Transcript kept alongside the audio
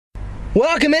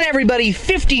Welcome in, everybody.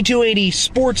 5280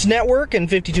 Sports Network and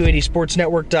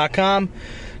 5280sportsnetwork.com.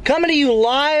 Coming to you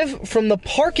live from the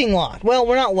parking lot. Well,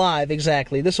 we're not live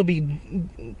exactly. This will be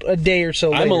a day or so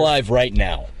later. I'm alive right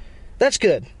now. That's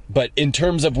good. But in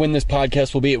terms of when this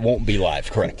podcast will be, it won't be live,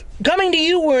 correct? Coming to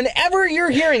you whenever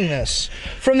you're hearing this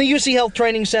from the UC Health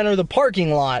Training Center, the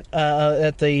parking lot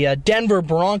at the Denver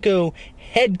Bronco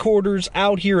headquarters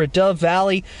out here at Dove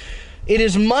Valley. It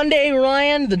is Monday,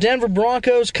 Ryan. The Denver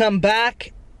Broncos come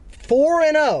back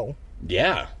 4-0.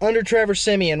 Yeah. Under Trevor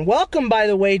Siemian. Welcome, by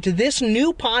the way, to this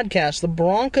new podcast, the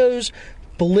Broncos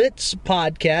Blitz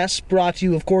podcast, brought to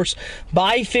you, of course,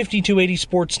 by 5280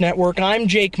 Sports Network. I'm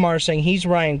Jake Marsing. He's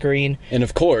Ryan Greene. And,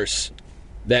 of course,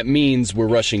 that means we're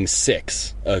rushing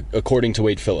 6, according to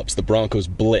Wade Phillips, the Broncos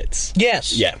Blitz.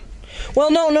 Yes. Yeah.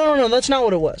 Well, no. That's not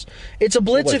what it was. It's a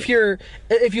blitz if you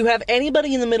have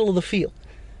anybody in the middle of the field.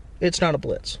 It's not a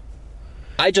blitz.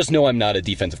 I just know I'm not a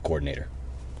defensive coordinator.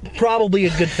 Probably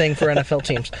a good thing for NFL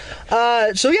teams.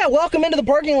 Welcome into the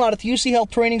parking lot at the UC Health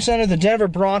Training Center. The Denver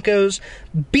Broncos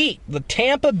beat the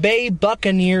Tampa Bay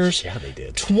Buccaneers. Yeah, they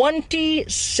did.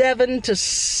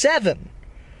 27-7.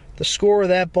 The score of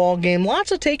that ball game.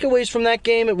 Lots of takeaways from that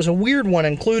game. It was a weird one.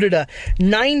 Included a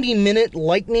 90-minute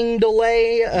lightning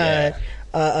delay.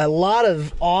 A lot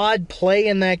of odd play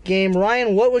in that game.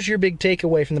 Ryan, what was your big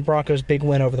takeaway from the Broncos' big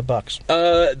win over the Bucs?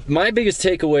 My biggest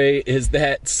takeaway is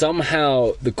that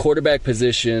somehow the quarterback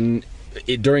position,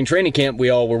 during training camp, we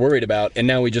all were worried about, and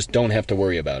now we just don't have to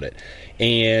worry about it.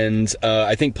 And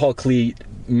I think Paul Klee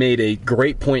made a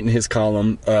great point in his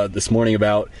column this morning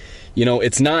about,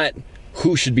 it's not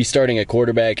who should be starting at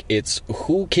quarterback, it's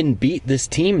who can beat this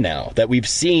team now. That we've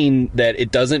seen that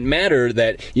it doesn't matter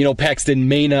that, Paxton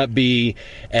may not be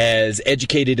as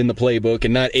educated in the playbook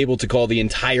and not able to call the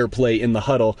entire play in the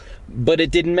huddle, but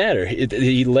it didn't matter.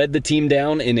 He led the team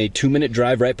down in a 2-minute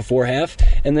drive right before half,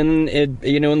 and then,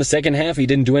 in the second half, he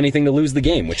didn't do anything to lose the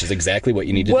game, which is exactly what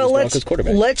you need to do as Broncos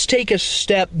quarterback. Let's take a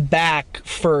step back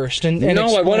first. I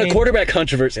want a quarterback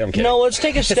controversy. I'm kidding. No, let's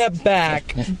take a step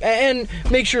back and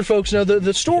make sure folks know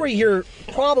the story here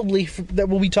probably that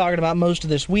we'll be talking about most of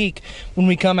this week when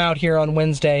we come out here on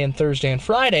Wednesday and Thursday and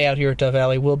Friday out here at Dove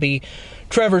Valley will be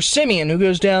Trevor Siemian, who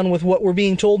goes down with what we're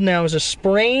being told now is a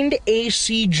sprained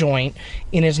AC joint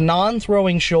in his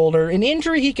non-throwing shoulder, an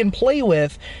injury he can play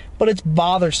with, but it's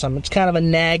bothersome. It's kind of a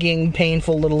nagging,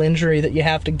 painful little injury that you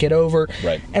have to get over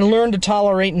and learn to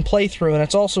tolerate and play through, and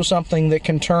it's also something that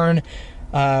can turn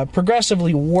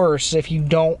progressively worse if you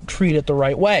don't treat it the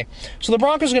right way. So the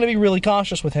Broncos are going to be really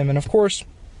cautious with him, and of course,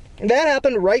 that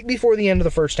happened right before the end of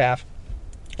the first half.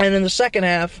 And in the second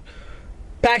half,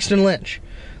 Paxton Lynch,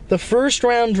 the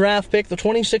first-round draft pick, the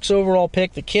 26th overall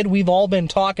pick, the kid we've all been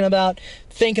talking about,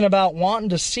 thinking about, wanting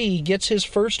to see, gets his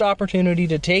first opportunity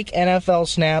to take NFL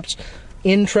snaps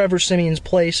in Trevor Siemian's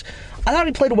place. I thought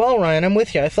he played well, Ryan. I'm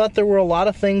with you. I thought there were a lot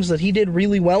of things that he did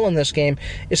really well in this game,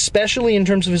 especially in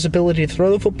terms of his ability to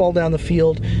throw the football down the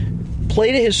field,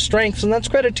 play to his strengths, and that's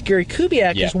credit to Gary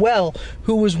Kubiak as well,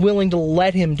 who was willing to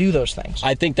let him do those things.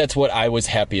 I think that's what I was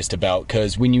happiest about,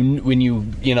 because when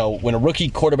a rookie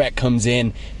quarterback comes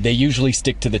in, they usually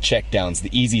stick to the checkdowns,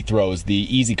 the easy throws, the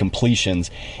easy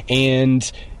completions,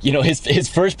 and his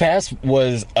first pass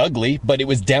was ugly, but it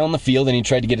was down the field, and he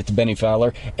tried to get it to Benny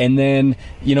Fowler, and then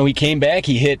he came back,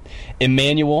 he hit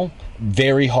Emmanuel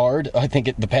very hard. I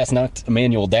think the pass knocked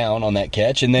Emmanuel down on that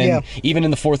catch. And then even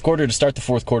in the fourth quarter, to start the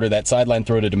fourth quarter, that sideline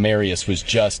throw to Demarius was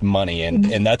just money.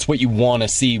 And that's what you want to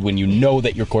see when you know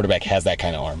that your quarterback has that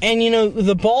kind of arm. And,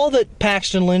 the ball that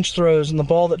Paxton Lynch throws and the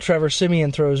ball that Trevor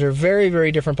Siemian throws are very,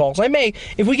 very different balls.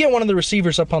 If we get one of the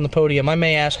receivers up on the podium, I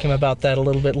may ask him about that a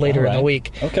little bit later in the week.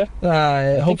 Okay.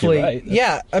 Hopefully. You're right.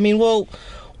 Yeah.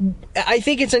 I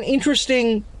think it's an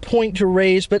interesting point to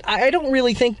raise, but I don't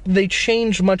really think they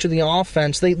changed much of the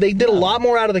offense. They did a lot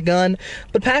more out of the gun,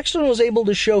 but Paxton was able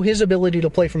to show his ability to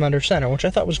play from under center, which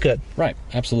I thought was good. Right,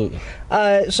 absolutely.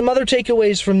 Some other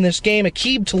takeaways from this game: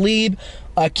 Aqib to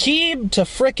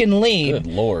frickin' Lieb. Good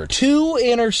Lord. 2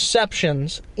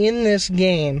 interceptions in this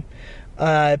game.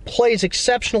 Plays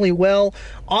exceptionally well.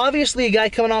 Obviously, a guy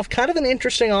coming off kind of an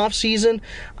interesting offseason.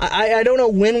 I don't know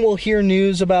when we'll hear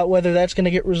news about whether that's going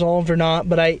to get resolved or not,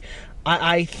 but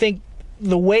I think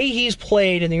the way he's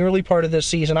played in the early part of this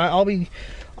season, I'll be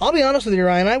honest with you,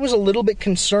 Ryan, I was a little bit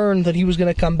concerned that he was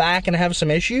going to come back and have some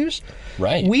issues.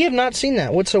 Right. We have not seen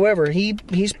that whatsoever.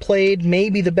 He's played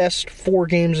maybe the best 4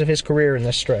 games of his career in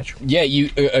this stretch. Yeah,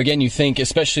 you think,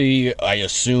 especially, I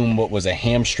assume, what was a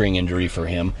hamstring injury for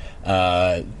him,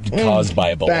 caused by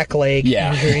a bullet. Back leg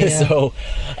injury, yeah. So,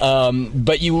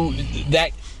 but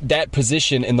that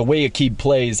position and the way Aqib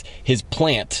plays, his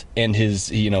plant and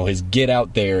his get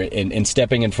out there and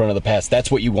stepping in front of the pass,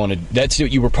 that's what you wanted. That's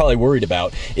what you were probably worried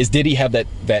about, is did he have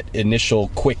that initial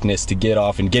quickness to get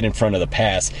off and get in front of the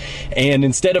pass? And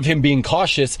instead of him being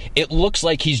cautious, it looks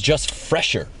like he's just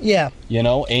fresher. Yeah.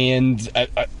 And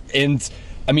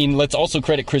I mean, let's also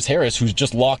credit Chris Harris, who's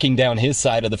just locking down his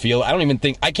side of the field.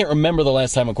 I can't remember the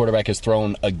last time a quarterback has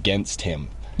thrown against him.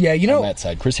 Yeah, on that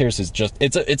side. Chris Harris is just,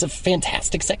 it's a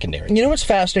fantastic secondary. You know what's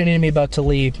fascinating to me about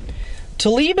Talib?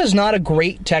 Talib is not a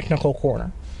great technical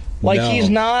corner. He's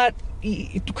not.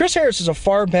 Chris Harris is a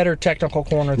far better technical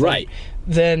corner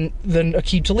than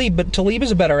Aqib Talib, but Talib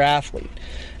is a better athlete.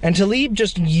 And Talib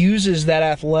just uses that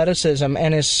athleticism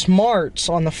and his smarts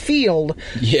on the field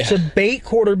to bait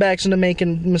quarterbacks into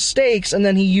making mistakes, and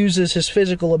then he uses his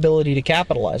physical ability to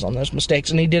capitalize on those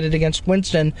mistakes, and he did it against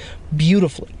Winston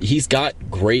beautifully. He's got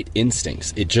great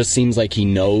instincts. It just seems like he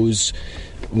knows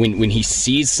when he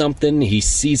sees something,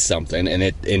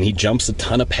 and he jumps a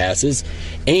ton of passes.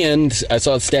 And I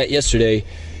saw a stat yesterday,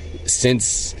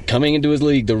 since coming into the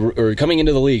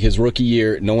league his rookie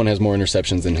year, no one has more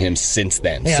interceptions than him since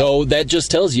then. Yeah. So that just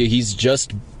tells you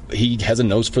he has a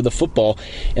nose for the football,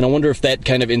 and I wonder if that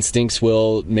kind of instincts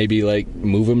will maybe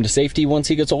move him to safety once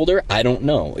he gets older. I don't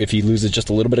know if he loses just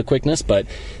a little bit of quickness, but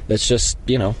that's just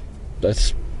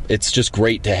it's just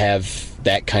great to have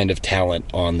that kind of talent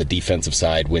on the defensive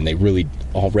side when they really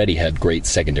already had great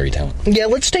secondary talent. Yeah,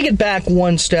 let's take it back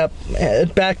one step,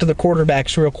 back to the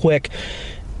quarterbacks real quick.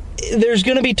 There's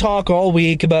going to be talk all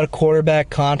week about a quarterback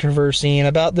controversy and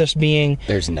about this being...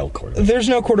 There's no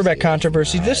quarterback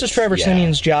controversy. This is Trevor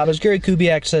Siemian's job. As Gary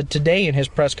Kubiak said today in his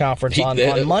press conference on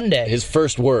Monday. His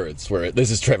first words were, "This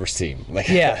is Trevor Siemian."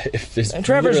 And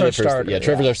Trevor's our starter. Yeah,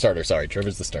 Trevor's our starter. Sorry,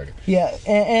 Trevor's the starter. Yeah,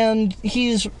 and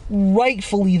he's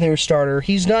rightfully their starter.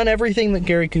 He's done everything that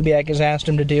Gary Kubiak has asked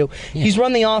him to do. Yeah. He's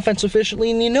run the offense efficiently,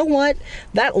 and you know what?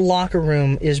 That locker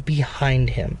room is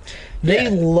behind him.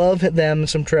 They love them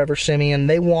some Trevor Siemian.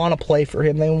 They want to play for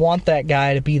him. They want that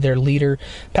guy to be their leader.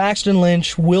 Paxton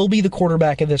Lynch will be the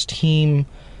quarterback of this team.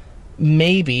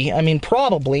 Maybe. I mean,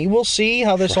 probably. We'll see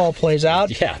how this all plays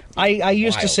out. Yeah. I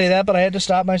used to say that, but I had to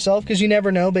stop myself because you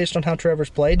never know based on how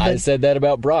Trevor's played. But I said that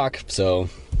about Brock, so...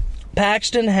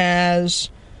 Paxton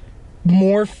has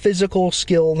more physical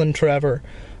skill than Trevor,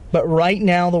 but right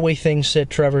now, the way things sit,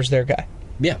 Trevor's their guy.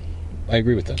 Yeah. I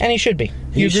agree with that. And he should be.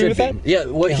 You agree with that? Yeah,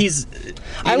 he's...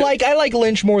 I like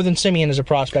Lynch more than Siemian as a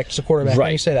prospect, as a quarterback. Right.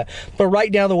 When you say that. But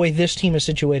right now, the way this team is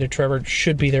situated, Trevor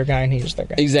should be their guy, and he is their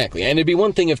guy. Exactly. And it'd be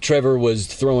one thing if Trevor was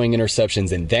throwing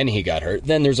interceptions and then he got hurt.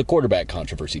 Then there's a quarterback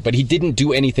controversy. But he didn't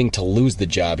do anything to lose the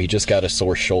job. He just got a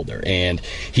sore shoulder. And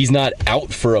he's not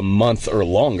out for a month or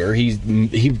longer.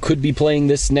 He could be playing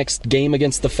this next game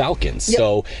against the Falcons. Yep.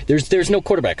 So there's no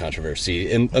quarterback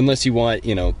controversy unless you want,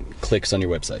 clicks on your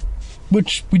website.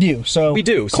 Which we do. So we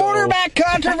do. Quarterback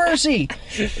controversy.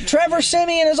 Trevor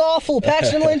Siemian is awful.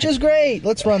 Paxton Lynch is great.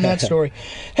 Let's run that story.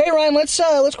 Hey Ryan, let's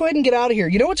go ahead and get out of here.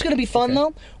 You know what's going to be fun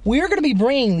though? We are going to be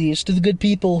bringing these to the good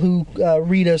people who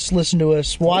read us, listen to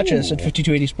us, watch us at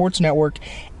 5280 Sports Network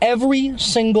every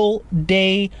single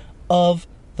day of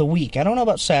the week. I don't know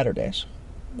about Saturdays.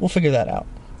 We'll figure that out.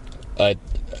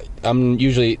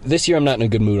 This year I'm not in a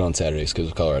good mood on Saturdays because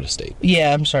of Colorado State.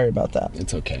 Yeah, I'm sorry about that.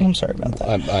 It's okay. I'm sorry about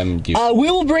that. I'm used to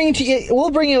we'll bring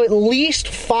you at least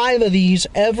 5 of these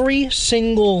every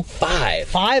single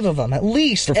 5 of them at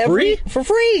least for free.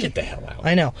 Get the hell out.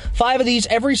 I know. 5 of these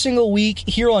every single week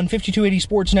here on 5280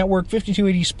 Sports Network,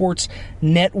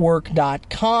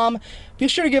 5280sportsnetwork.com. Be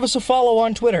sure to give us a follow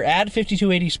on Twitter at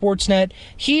 5280sportsnet.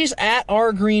 He's at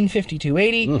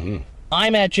rgreen5280. Mm-hmm.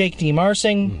 I'm at Jake D.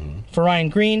 Marsing. Mm-hmm. For Ryan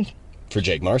Greene. For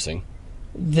Jake Marsing.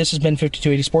 This has been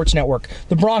 5280 Sports Network.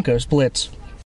 The Broncos blitz.